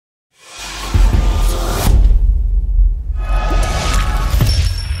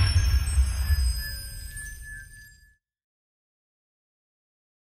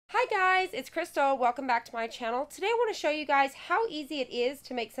guys, it's Crystal. Welcome back to my channel. Today I want to show you guys how easy it is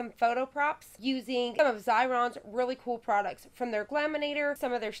to make some photo props using some of Xyron's really cool products, from their Glaminator,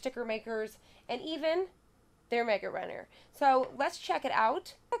 some of their sticker makers, and even their Mega Runner. So let's check it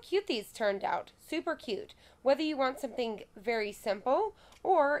out. How cute these turned out. Super cute. Whether you want something very simple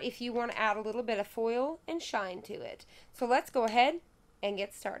or if you want to add a little bit of foil and shine to it. So let's go ahead and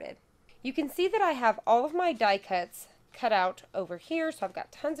get started. You can see that I have all of my die cuts cut out over here, so I've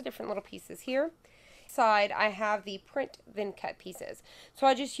got tons of different little pieces here. Side I have the print then cut pieces, so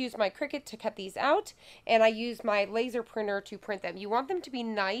I just use my Cricut to cut these out, and I use my laser printer to print them. You want them to be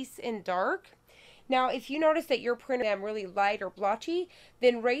nice and dark. Now if you notice that your printer is really light or blotchy,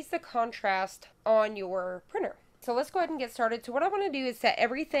 then raise the contrast on your printer. So let's go ahead and get started. So what I want to do is set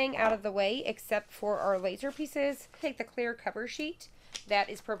everything out of the way except for our laser pieces. Take the clear cover sheet that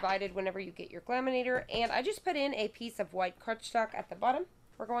is provided whenever you get your Glaminator, and I just put in a piece of white cardstock at the bottom.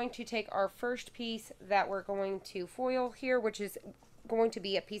 We're going to take our first piece that we're going to foil here, which is going to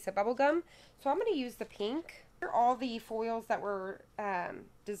be a piece of bubble gum. So I'm going to use the pink. Here are all the foils that were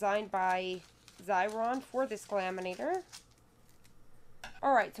designed by Xyron for this Glaminator.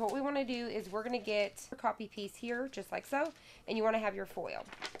 Alright, so what we want to do is we're going to get a copy piece here, just like so, and you want to have your foil.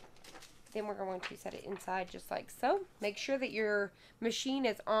 Then we're going to set it inside just like so. Make sure that your machine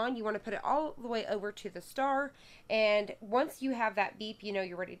is on. You want to put it all the way over to the star, and once you have that beep, you know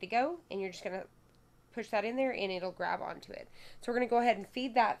you're ready to go, and you're just going to push that in there and it'll grab onto it. So we're going to go ahead and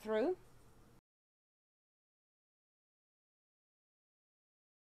feed that through.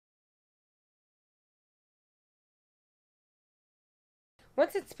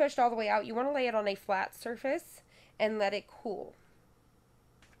 Once it's pushed all the way out, you want to lay it on a flat surface and let it cool.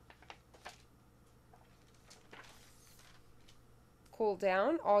 Cool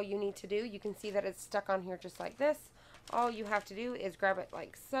down. All you need to do, you can see that it's stuck on here just like this. All you have to do is grab it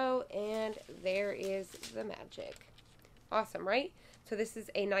like so, and there is the magic. Awesome, right? So this is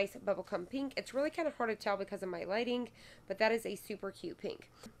a nice bubblegum pink. It's really kind of hard to tell because of my lighting, but that is a super cute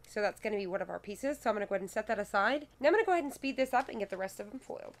pink. So that's going to be one of our pieces. So I'm going to go ahead and set that aside. Now I'm going to go ahead and speed this up and get the rest of them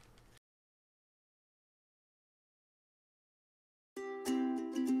foiled.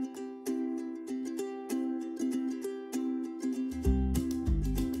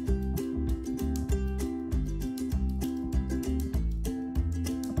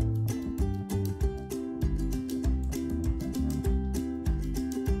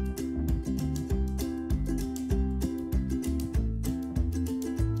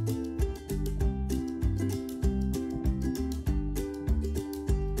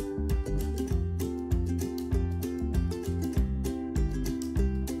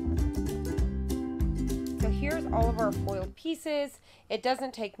 Here's all of our foiled pieces. It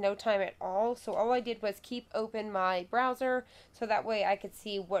doesn't take no time at all, so all I did was keep open my browser so that way I could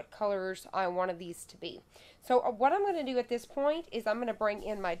see what colors I wanted these to be. So what I'm going to do at this point is I'm going to bring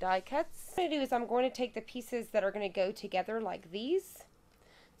in my die cuts. What I'm going to do is I'm going to take the pieces that are going to go together like these.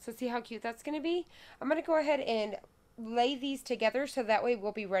 So see how cute that's going to be? I'm going to go ahead and lay these together so that way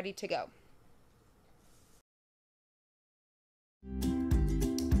we'll be ready to go.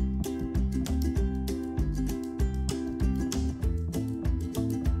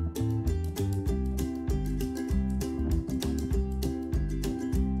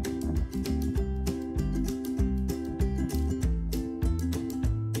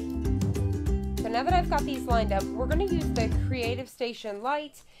 Now that I've got these lined up, we're going to use the Creative Station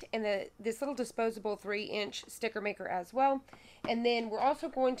light and this little disposable 3-inch sticker maker as well. And then we're also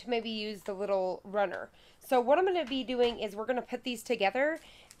going to maybe use the little runner. So what I'm going to be doing is we're going to put these together,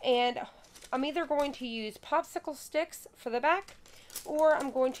 and I'm either going to use popsicle sticks for the back, or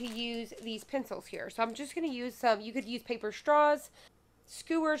I'm going to use these pencils here. So I'm just going to use some, you could use paper straws,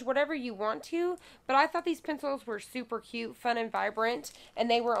 skewers, whatever you want to, but I thought these pencils were super cute, fun, and vibrant,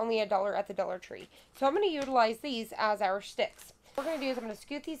 and they were only $1 at the Dollar Tree. So I'm going to utilize these as our sticks. What we're going to do is I'm going to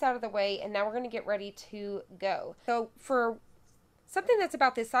scoot these out of the way, and now we're going to get ready to go. So for something that's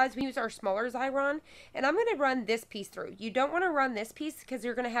about this size, we use our smaller Xyron, and I'm going to run this piece through. You don't want to run this piece because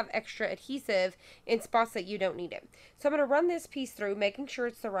you're going to have extra adhesive in spots that you don't need it. So I'm going to run this piece through, making sure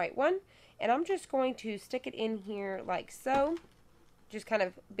it's the right one, and I'm just going to stick it in here like so. Just kind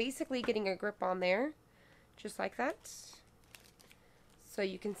of basically getting a grip on there, just like that. So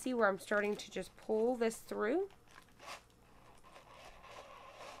you can see where I'm starting to just pull this through.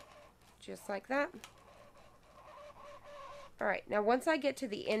 Just like that. Alright, now once I get to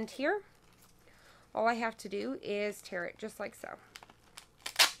the end here, all I have to do is tear it just like so.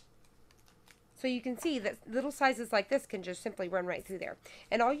 So you can see that little sizes like this can just simply run right through there.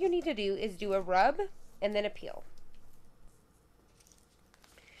 And all you need to do is do a rub and then a peel.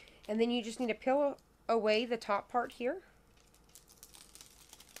 And then you just need to peel away the top part here.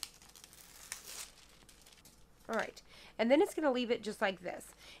 Alright, and then it's going to leave it just like this.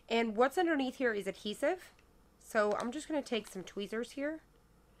 And what's underneath here is adhesive. So I'm just going to take some tweezers here,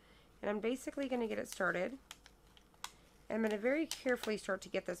 and I'm basically going to get it started. And I'm going to very carefully start to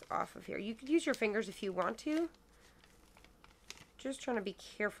get this off of here. You could use your fingers if you want to. Just trying to be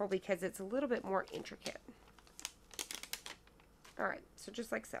careful because it's a little bit more intricate. Alright, so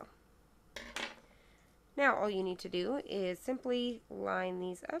just like so. Now all you need to do is simply line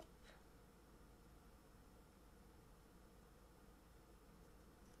these up.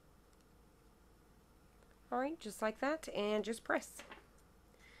 Alright, just like that, and just press.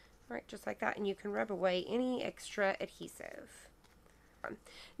 Alright, just like that, and you can rub away any extra adhesive.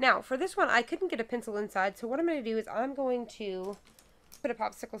 Now, for this one, I couldn't get a pencil inside, so what I'm going to do is I'm going to put a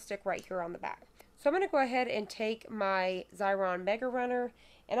popsicle stick right here on the back. So I'm going to go ahead and take my Xyron Mega Runner,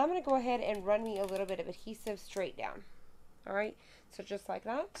 and I'm going to go ahead and run me a little bit of adhesive straight down. Alright, so just like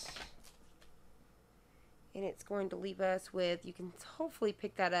that. And it's going to leave us with, you can hopefully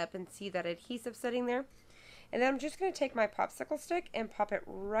pick that up and see that adhesive sitting there. And then I'm just going to take my popsicle stick and pop it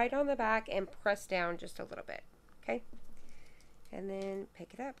right on the back and press down just a little bit. Okay? And then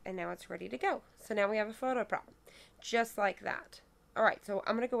pick it up, and now it's ready to go. So now we have a photo prop, just like that. Alright, so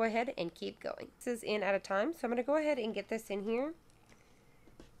I'm going to go ahead and keep going. This is in at a time, so I'm going to go ahead and get this in here,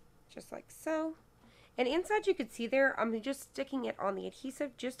 just like so. And inside you could see there, I'm just sticking it on the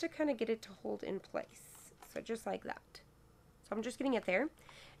adhesive just to kind of get it to hold in place. So just like that. So I'm just getting it there.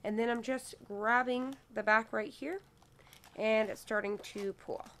 And then I'm just grabbing the back right here and starting to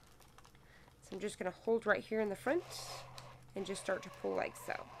pull. So I'm just going to hold right here in the front and just start to pull like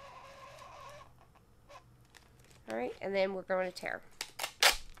so. Alright, and then we're going to tear.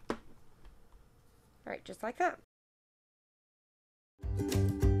 Alright, just like that.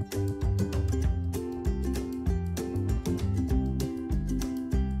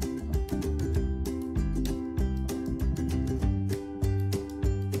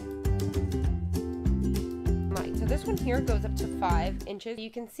 This one here goes up to 5 inches.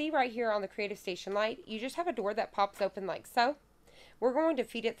 You can see right here on the Creative Station light, you just have a door that pops open like so. We're going to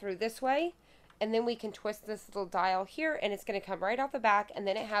feed it through this way, and then we can twist this little dial here, and it's going to come right out the back, and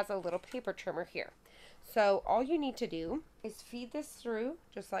then it has a little paper trimmer here. So all you need to do is feed this through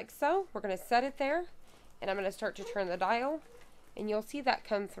just like so. We're going to set it there, and I'm going to start to turn the dial, and you'll see that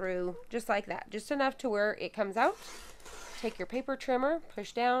come through just like that, just enough to where it comes out. Take your paper trimmer,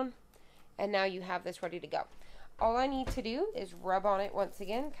 push down, and now you have this ready to go. All I need to do is rub on it once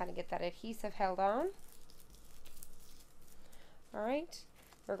again, kind of get that adhesive held on. Alright,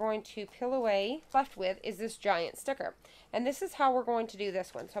 we're going to peel away. Left with is this giant sticker. And this is how we're going to do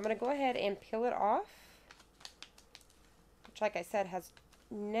this one. So I'm going to go ahead and peel it off, which like I said has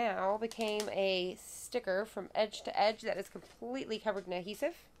now became a sticker from edge to edge that is completely covered in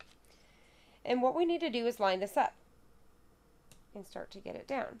adhesive. And what we need to do is line this up and start to get it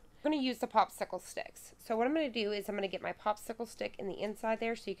down. I'm going to use the popsicle sticks. So what I'm going to do is I'm going to get my popsicle stick in the inside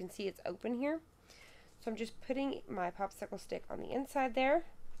there so you can see it's open here. So I'm just putting my popsicle stick on the inside there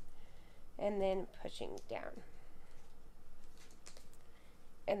and then pushing down.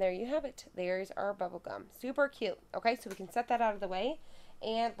 And there you have it. There's our bubble gum. Super cute. Okay, so we can set that out of the way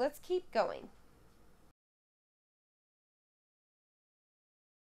and let's keep going.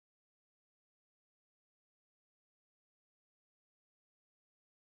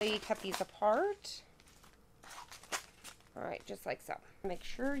 You cut these apart. Alright, just like so. Make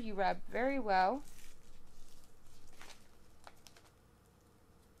sure you rub very well.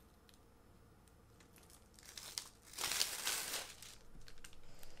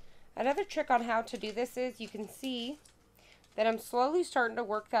 Another trick on how to do this is you can see that I'm slowly starting to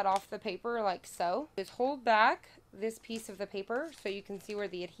work that off the paper like so. Just hold back this piece of the paper so you can see where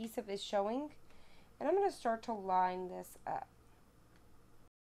the adhesive is showing. And I'm going to start to line this up.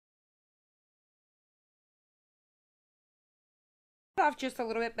 Off just a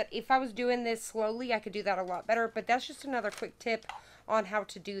little bit, but if I was doing this slowly I could do that a lot better, but that's just another quick tip on how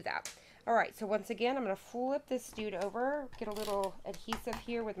to do that. Alright, so once again I'm going to flip this dude over, get a little adhesive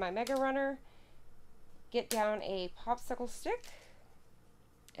here with my Mega Runner, get down a popsicle stick,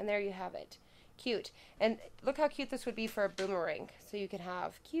 and there you have it. Cute. And look how cute this would be for a boomerang. So you could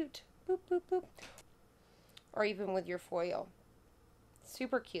have cute, boop boop boop, or even with your foil.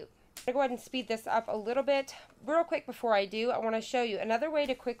 Super cute. I'm going to go ahead and speed this up a little bit. Real quick before I do, I want to show you another way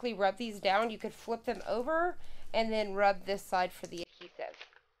to quickly rub these down. You could flip them over and then rub this side for the adhesive.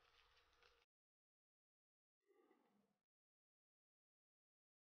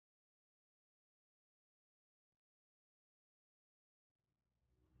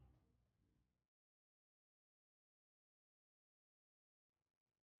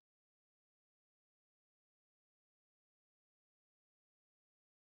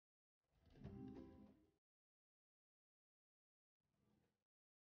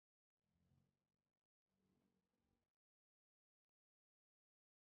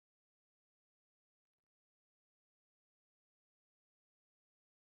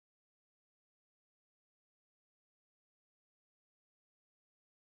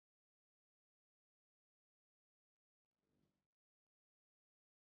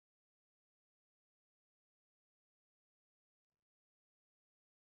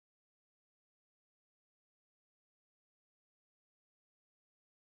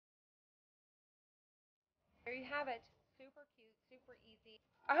 There you have it. Super cute, super easy.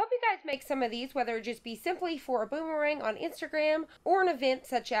 I hope you guys make some of these, whether it just be simply for a boomerang on Instagram or an event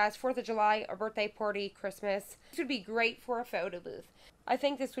such as 4th of July, a birthday party, Christmas. This would be great for a photo booth. I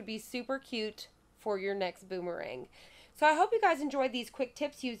think this would be super cute for your next boomerang. So I hope you guys enjoyed these quick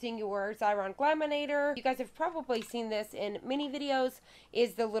tips using your Xyron Glaminator. You guys have probably seen this in many videos,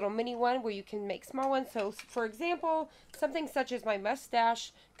 is the little mini one where you can make small ones. So for example, something such as my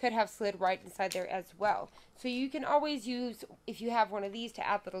mustache could have slid right inside there as well. So you can always use, if you have one of these, to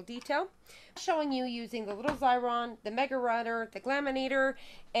add little detail. I'm showing you using the little Xyron, the Mega Runner, the Glaminator,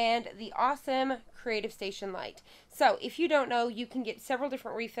 and the awesome Creative Station light. So if you don't know, you can get several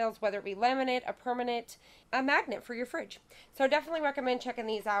different refills, whether it be laminate, a permanent, a magnet for your fridge. So definitely recommend checking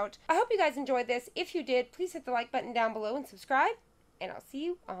these out. I hope you guys enjoyed this. If you did, please hit the like button down below and subscribe, and I'll see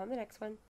you on the next one.